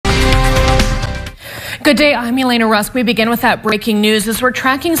Good day, I'm Elena Rusk. We begin with that breaking news as we're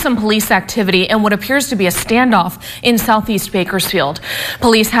tracking some police activity in what appears to be a standoff in southeast Bakersfield.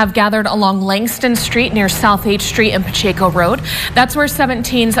 Police have gathered along Langston Street near South H Street and Pacheco Road. That's where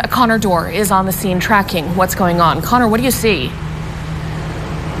 17's Connor Dorr is on the scene tracking what's going on. Connor, what do you see?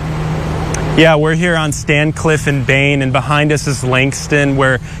 Yeah, we're here on Stancliffe and Bain, and behind us is Langston,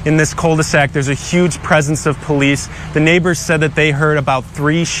 where in this cul-de-sac there's a huge presence of police. The neighbors said that they heard about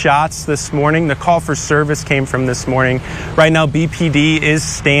 3 shots this morning. The call for service came from this morning. Right now, BPD is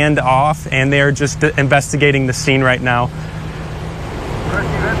standoff, and they are just investigating the scene right now.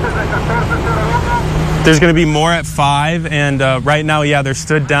 There's going to be more at 5, and right now, yeah, they're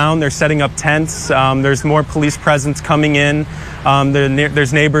stood down. They're setting up tents. There's more police presence coming in.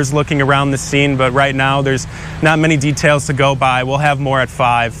 There's neighbors looking around the scene, but right now there's not many details to go by. We'll have more at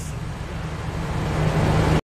 5.